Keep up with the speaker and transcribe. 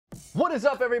What is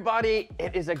up, everybody?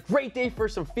 It is a great day for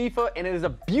some FIFA, and it is a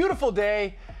beautiful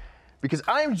day because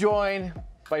I am joined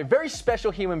by a very special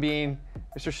human being,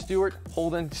 Mr. Stu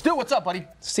Holden. Stu, what's up, buddy?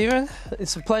 Steven,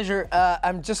 it's a pleasure.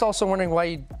 I'm just also wondering why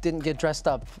you didn't get dressed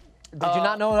up. Did you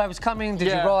not know I was coming? Did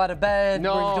you roll out of bed?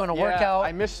 No, were you doing a workout?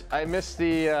 I missed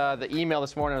the email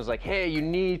this morning. I was like, hey, you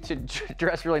need to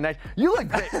dress really nice. You look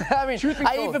great. I mean,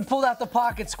 I even pulled out the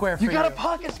pocket square for you. You got a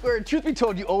pocket square. Truth be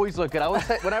told, you always look good.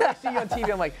 Whenever I see you on TV,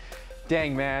 I'm like,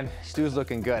 dang, man, Stu's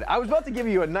looking good. I was about to give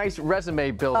you a nice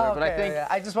resume builder, but I think...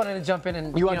 I just wanted to jump in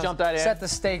and jump that in? Set the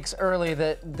stakes early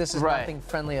that this is nothing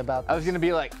friendly about this. I was going to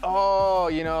be like, oh,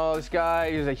 you know, this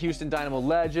guy, he's a Houston Dynamo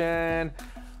legend,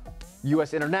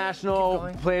 U.S.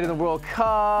 international, played in the World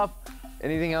Cup.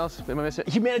 Anything else? Am I missing?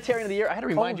 Humanitarian of the Year. I had to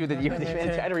remind you that I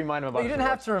had to remind him about it. You didn't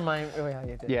have to remind me. Oh, yeah,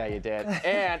 you did. Yeah, you did.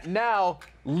 And now,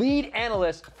 lead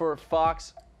analyst for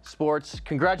Fox Sports.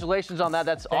 Congratulations on that.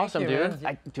 That's awesome, dude.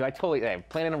 I totally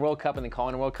playing in a World Cup and then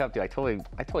calling a World Cup, dude. I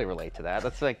totally relate to that.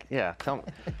 That's like, yeah.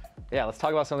 Yeah, let's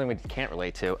talk about something we can't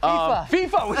relate to.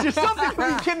 FIFA, which is something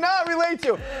we cannot relate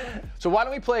to. So why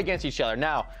don't we play against each other?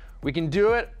 Now, we can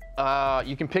do it.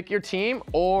 You can pick your team,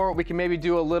 or we can maybe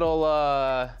do a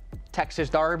little Texas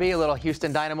Derby, a little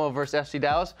Houston Dynamo versus FC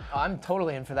Dallas. I'm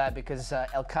totally in for that because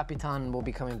El Capitan will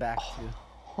be coming back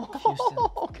to Houston.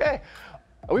 Okay.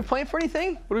 Are we playing for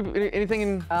anything? Anything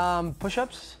in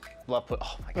push-ups? Love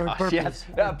oh my gosh, yes.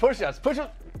 Yeah, push-ups.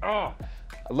 Push-ups. Oh,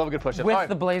 I love a good push-up. With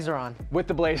the blazer on. With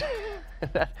the blazer.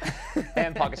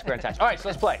 And pocket square attached. All right, so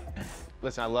let's play.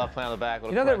 Listen, I love playing on the back.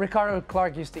 You know that Ricardo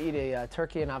Clark used to eat a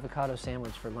turkey and avocado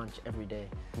sandwich for lunch every day?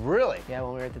 Really? Yeah,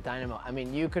 when we were at the Dynamo. I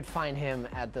mean, you could find him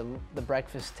at the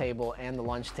breakfast table and the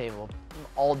lunch table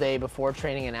all day before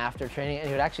training and after training, and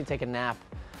he would actually take a nap,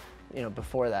 you know,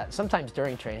 before that. Sometimes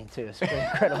during training too. It's pretty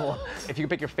incredible. If you could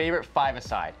pick your favorite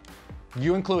five-a-side,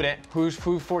 you include it.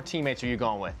 Who four teammates are you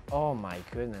going with? Oh my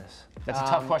goodness. That's a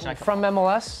tough question. From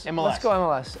MLS? MLS. Let's go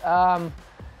MLS.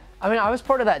 I mean, I was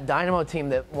part of that Dynamo team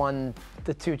that won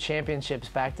the 2 championships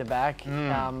back-to-back.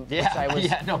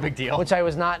 No big deal. Which I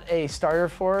was not a starter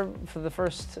for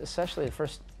especially the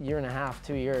first year and a half,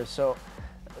 2 years. So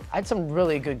I had some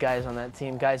really good guys on that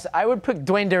team, guys. I would put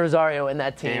Dwayne De Rosario in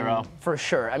that team for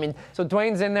sure. I mean, so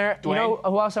Dwayne's in there. You know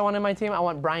who else I want in my team? I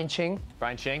want Brian Ching.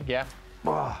 Brian Ching, yeah.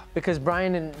 Because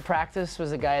Brian in practice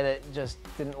was a guy that just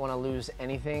didn't want to lose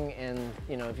anything, and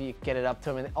you know, if you get it up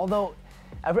to him, and although.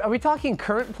 Are we talking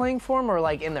current playing form or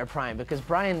like in their prime? Because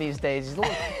Brian these days,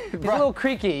 he's a little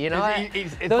creaky, you know?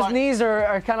 Those knees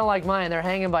are kind of like mine. They're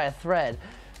hanging by a thread.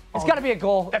 It's got to be a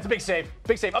goal. That's a big save.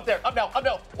 Big save. Up there. Up now. Up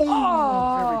now.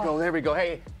 Oh! There we go.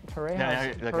 Hey.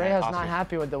 Pareja's not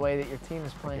happy with the way that your team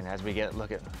is playing. And as we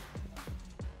look at.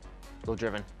 Little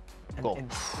driven. Goal.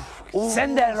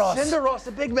 Senderos,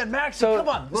 the big man, Max. So, come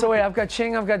on. So wait, I've got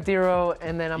Ching, I've got Dero,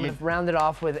 and then I'm going to round it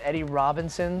off with Eddie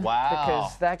Robinson. Wow.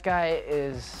 Because that guy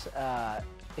is,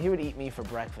 he would eat me for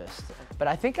breakfast. But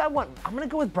I think I'm going to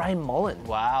go with Brian Mullen.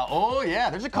 Wow. Oh, yeah,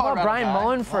 there's a call. Brian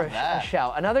Mullen for a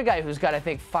shout. Another guy who's got, I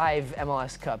think, 5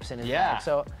 MLS Cups in his bag.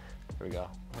 So, here we go.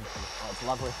 Oh, it's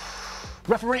lovely.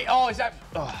 Referee, is that?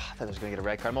 Oh, I thought I was going to get a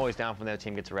red card. I'm always down when the other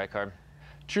team gets a red card.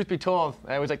 Truth be told,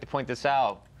 I always like to point this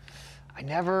out.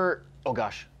 Oh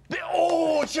gosh.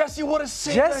 Oh, Jesse, what a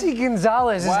save. Jesse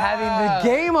Gonzalez is having the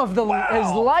game of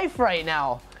his life right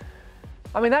now.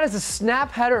 I mean, that is a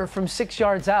snap header from 6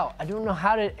 yards out. I don't know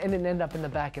how it end up in the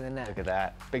back of the net. Look at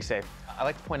that. Big save. I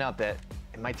like to point out that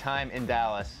in my time in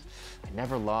Dallas, I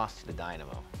never lost to the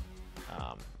Dynamo.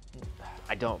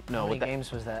 I don't know. How many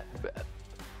games was that?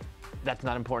 That's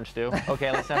not important, Stu.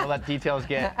 Okay, let's not let details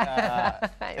get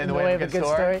in the way of a good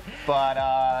story.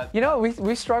 But you know,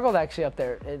 we struggled actually up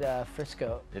there at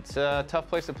Frisco. It's a tough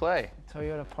place to play.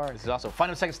 Toyota Park. This is also find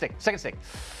him second stick.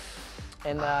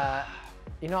 And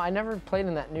you know, I never played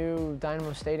in that new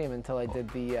Dynamo Stadium until I did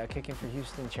the Kicking for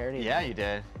Houston charity. Yeah, you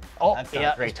did. Oh,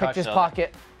 yeah, great touch. Picked his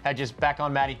pocket. Had just back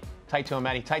on Matty. Tight to him,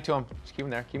 Matty. Tight to him. Just keep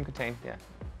him there. Keep him contained. Yeah.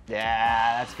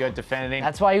 Yeah, that's good defending.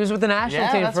 That's why he was with the national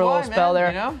team for a little spell there.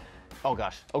 You know? Oh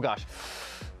gosh.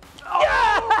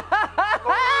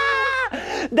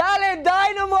 Dale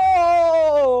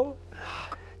Dynamo!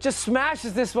 Just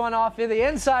smashes this one off in the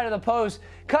inside of the post,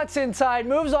 cuts inside,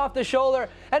 moves off the shoulder,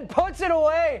 and puts it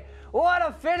away. What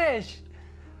a finish!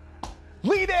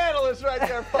 Lead analyst right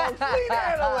there, folks. Lead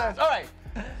analyst. All right,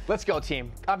 let's go,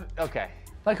 team. Okay.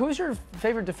 Like, who's your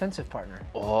favorite defensive partner?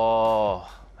 Oh,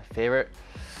 my favorite.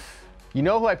 You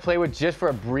know who I played with just for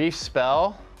a brief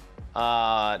spell?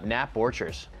 Nat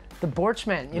Borchers. The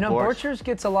Borchman. You know, Borchers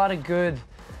gets a lot of good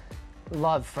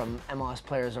love from MLS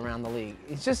players around the league.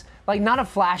 He's just like not a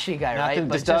flashy guy, right?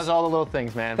 But just does all the little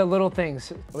things, man. The little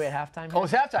things. Are we at halftime? Oh,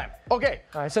 it's halftime. Okay.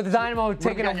 All right, so the Dynamo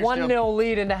taking a 1-0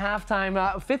 lead into halftime.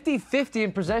 50-50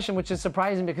 in possession, which is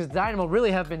surprising because the Dynamo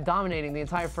really have been dominating the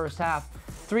entire first half.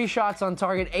 3 shots on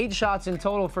target, 8 shots in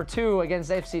total for 2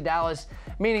 against FC Dallas,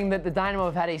 meaning that the Dynamo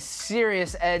have had a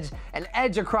serious edge, an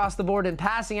edge across the board in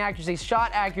passing accuracy,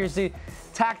 shot accuracy.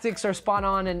 Tactics are spot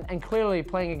on and clearly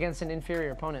playing against an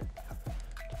inferior opponent.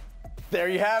 There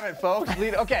you have it, folks.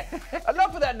 Okay,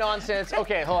 enough of that nonsense.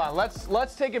 Okay, hold on.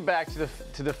 Let's take it back to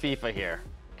the FIFA here,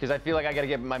 because I feel like I got to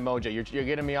get my mojo. You're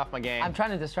getting me off my game. I'm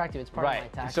trying to distract you. It's part of my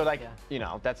tactic. So like, you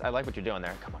know, I like what you're doing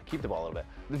there. Come on, keep the ball a little bit.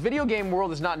 The video game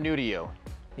world is not new to you.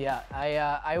 Yeah,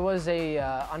 I was a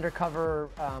undercover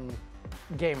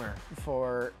gamer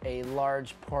for a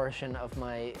large portion of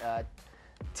my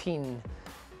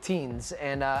teens,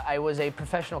 and I was a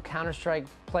professional Counter-Strike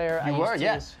player. You were,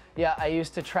 yes. Yeah, I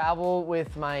used to travel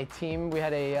with my team. We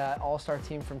had a all-star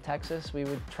team from Texas. We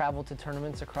would travel to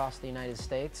tournaments across the United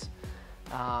States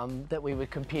that we would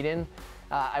compete in.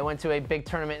 I went to a big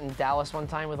tournament in Dallas one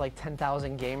time with like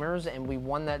 10,000 gamers, and we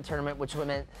won that tournament, which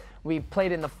meant we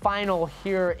played in the final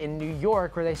here in New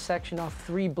York, where they sectioned off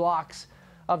 3 blocks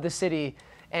of the city.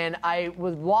 And I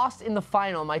was lost in the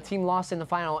final. My team lost in the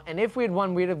final. And if we had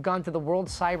won, we'd have gone to the World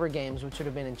Cyber Games, which would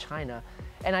have been in China.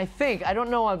 And I think, I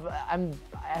don't know, I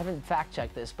haven't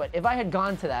fact-checked this, but if I had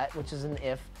gone to that, which is an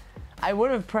if, I would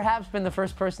have perhaps been the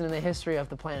first person in the history of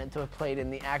the planet to have played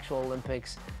in the actual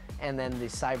Olympics and then the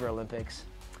Cyber Olympics.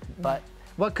 But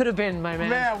what could have been, my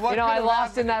man? You know, I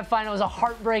lost in that final. It was a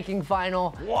heartbreaking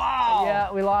final. Wow.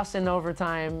 Yeah, we lost in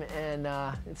overtime, and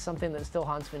it's something that still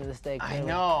haunts me to this day. Clearly. I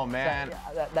know, man. So,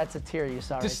 yeah, that's a tear you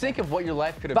saw. Just think of what your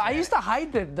life could have been. been. But I used to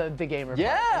hide the gamer.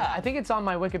 Yeah. Part. I think it's on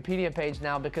my Wikipedia page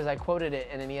now because I quoted it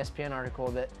in an ESPN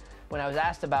article that when I was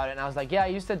asked about it, and I was like, yeah, I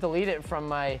used to delete it from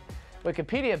my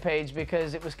Wikipedia page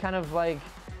because it was kind of like,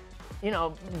 you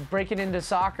know, breaking into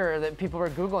soccer that people were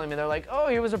Googling me. They're like, oh,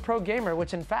 he was a pro gamer,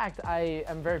 which in fact I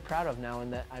am very proud of now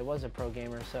in that I was a pro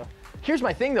gamer. So here's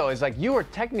my thing though, is like you are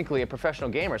technically a professional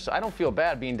gamer, so I don't feel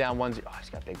bad being down 1-0. Oh,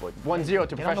 he's got big boy. 1-0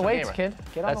 to professional gamer. Get on the weights, kid.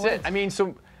 Get on the weights. That's it. I mean,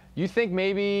 so you think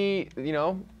maybe, you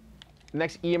know,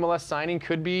 next EMLS signing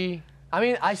could be? I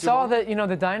mean, I saw that, you know,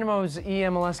 the Dynamo's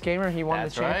EMLS gamer, he won the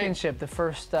championship, right. the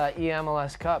first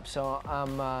EMLS Cup. So,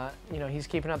 you know, he's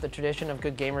keeping up the tradition of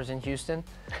good gamers in Houston.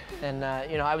 And,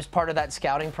 you know, I was part of that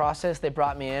scouting process. They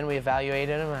brought me in, we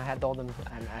evaluated him. I had told them,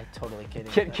 I'm totally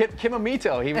kidding. Kim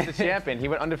Amito, he was the champion. He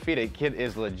went undefeated. Kid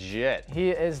is legit. He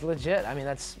is legit. I mean,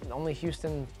 that's only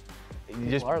Houston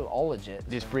people are all legit.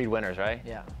 Just breed winners, right?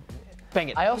 Yeah. Bang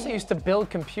it. I also used to build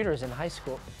computers in high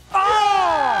school.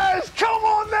 Yes! Come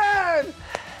on, man!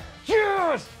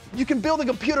 Yes! You can build a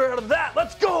computer out of that.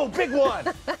 Let's go, big one.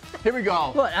 Here we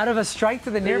go. What, out of a strike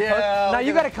to the near post? Now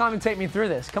you got to commentate me through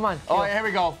this. Come on. Keel. Oh, yeah, here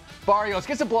we go. Barrios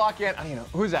gets a block in. You know,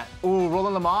 who's that? Ooh,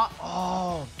 Roland Lamont.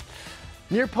 Oh,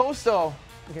 near post though.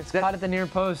 Gets caught at the near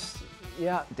post.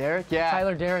 Yeah. Derek, yeah.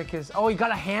 Tyler Derek is. Oh, he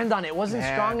got a hand on it. Wasn't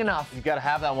strong enough. You got to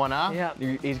have that one, huh?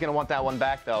 Yeah. He's gonna want that one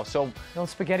back though. So. No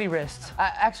spaghetti wrists.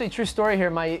 Actually, true story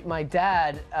here. My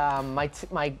dad,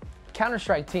 my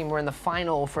Counter-Strike team were in the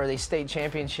final for the state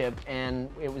championship, and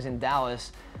it was in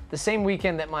Dallas. The same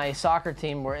weekend that my soccer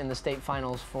team were in the state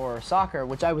finals for soccer,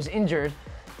 which I was injured.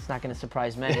 It's not going to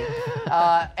surprise many.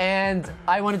 And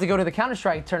I wanted to go to the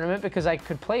Counter-Strike tournament because I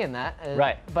could play in that.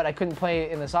 Right. But I couldn't play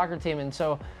in the soccer team, and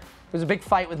so there was a big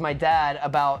fight with my dad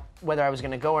about whether I was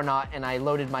going to go or not, and I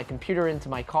loaded my computer into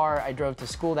my car. I drove to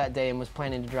school that day and was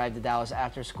planning to drive to Dallas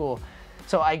after school.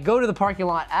 So I go to the parking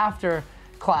lot after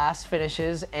class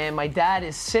finishes, and my dad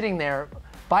is sitting there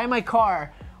by my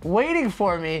car waiting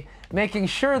for me, making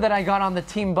sure that I got on the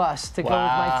team bus to go with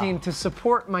my team to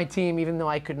support my team even though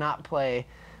I could not play.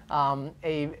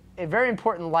 A very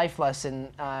important life lesson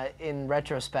in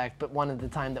retrospect, but one at the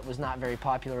time that was not very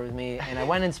popular with me. And I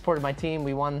went and supported my team.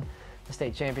 We won the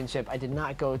state championship. I did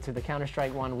not go to the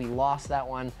Counter-Strike one. We lost that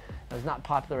one. I was not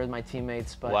popular with my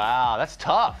teammates. But wow, that's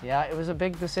tough. Yeah, it was a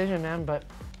big decision, man, but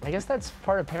I guess that's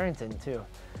part of parenting too.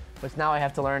 But now I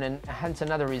have to learn, and hence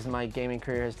another reason my gaming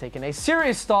career has taken a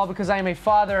serious stall, because I am a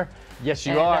father. Yes,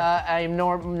 you are. I am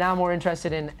now more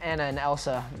interested in Anna and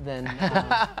Elsa than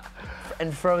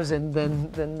and Frozen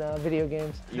than video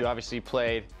games. You obviously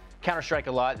played Counter-Strike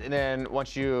a lot, and then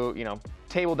once you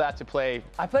tabled that to play.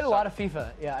 I played a lot of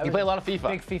FIFA. Yeah, you played a lot of FIFA.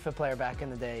 Big FIFA player back in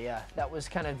the day. Yeah, that was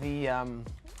kind of the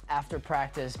after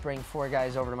practice, bring 4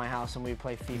 guys over to my house and we'd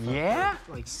play FIFA. Yeah.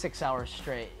 For like 6 hours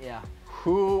straight. Yeah.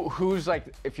 Who's like,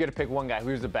 if you had to pick one guy,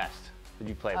 who's the best? did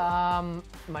you play with?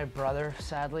 My brother,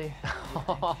 sadly. I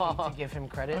hate to give him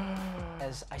credit,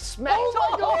 as I smashed. Oh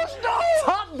my gosh, no!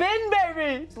 Top bin,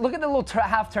 baby! Look at the little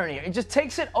half turn here. He just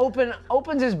takes it open,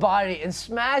 opens his body, and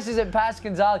smashes it past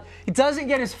Gonzalez. He doesn't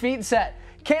get his feet set.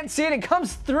 Can't see it. It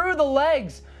comes through the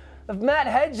legs of Matt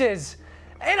Hedges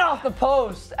and off the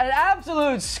post. An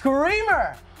absolute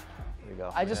screamer. Here we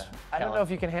go. I don't know if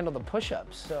you can handle the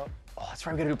push-ups. So. Oh, that's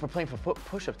right. We're playing for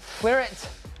push-ups. Clear it.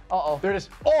 Uh-oh. There it is.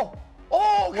 Oh!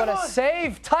 Oh, come on! What a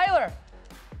save. Tyler,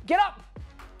 get up.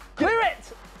 Clear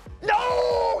it.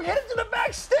 No! Hit it to the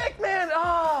back stick, man!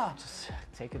 Ah! Just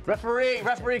take it.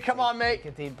 Referee, come on, mate.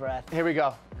 Take a deep breath. Here we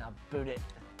go. Now boot it.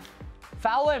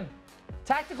 Foul him.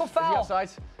 Tactical foul. Is he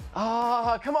offsides?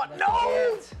 Ah, come on. That's No!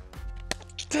 it.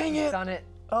 Dang it. Done it.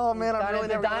 Oh, man, I'm really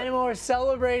The never Dynamo are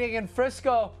celebrating in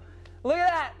Frisco. Look at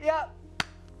that. Yep.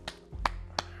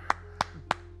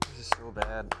 This is so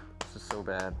bad. This is so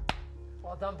bad.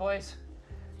 Well done, boys.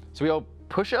 So we go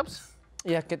push-ups?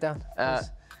 Yeah, get down. All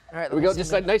right, We go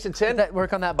just like nice and 10?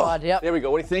 Work on that bod. Yep. There we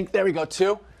go. What do you think? There we go.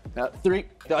 2. 3.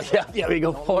 Yeah, there we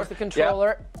go. 4. Use the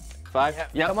controller. Yep. 5.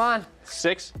 Yep. Come on.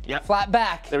 6. Yep. Flat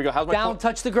back. There we go. How's my down, core?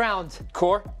 touch the ground.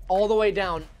 Core? All the way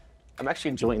down. I'm actually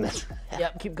enjoying this.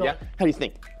 Yep, keep going. Yeah. How do you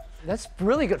think? That's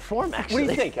really good form, actually.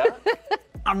 What do you think, huh?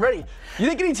 I'm ready. You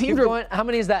think any teams Keep going. How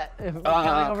many is that?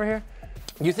 Counting over here?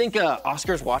 You think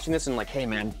Oscar's watching this and like, hey,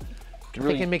 man,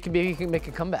 Maybe he can make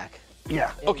a comeback.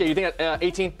 Yeah. Okay, you think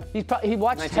 18? He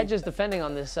watched 19. Hedges defending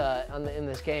on this in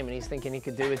this game, and he's thinking he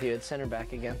could do with you at center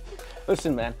back again.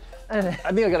 Listen, man. I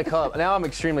think I gotta come up. Now I'm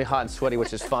extremely hot and sweaty,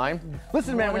 which is fine.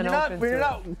 Listen, man, when you're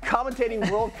not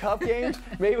commentating World Cup games,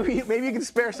 maybe you can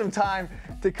spare some time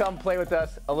to come play with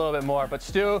us a little bit more. But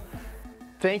Stu,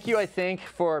 thank you, I think,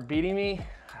 for beating me.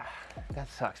 That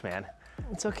sucks, man.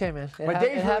 It's okay, man. My day's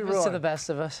really happens to ruined. the best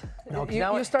of us. No, 'cause you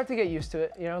now start to get used to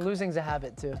it. You know, losing's a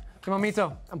habit too. Come on,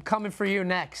 Mito. I'm coming for you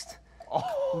next. Oh.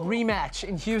 Rematch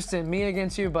in Houston. Me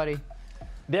against you, buddy.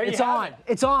 There you It's have on. it.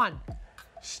 It's on.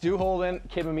 Stu Holden,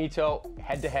 Kid Mamito,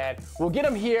 head-to-head. We'll get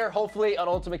him here, hopefully, on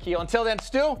Ultimate Keel. Until then,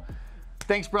 Stu,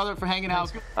 thanks, brother, for hanging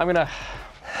out. I'm gonna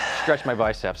stretch my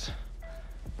biceps.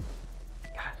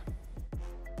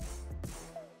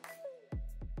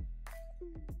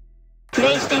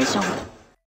 PlayStation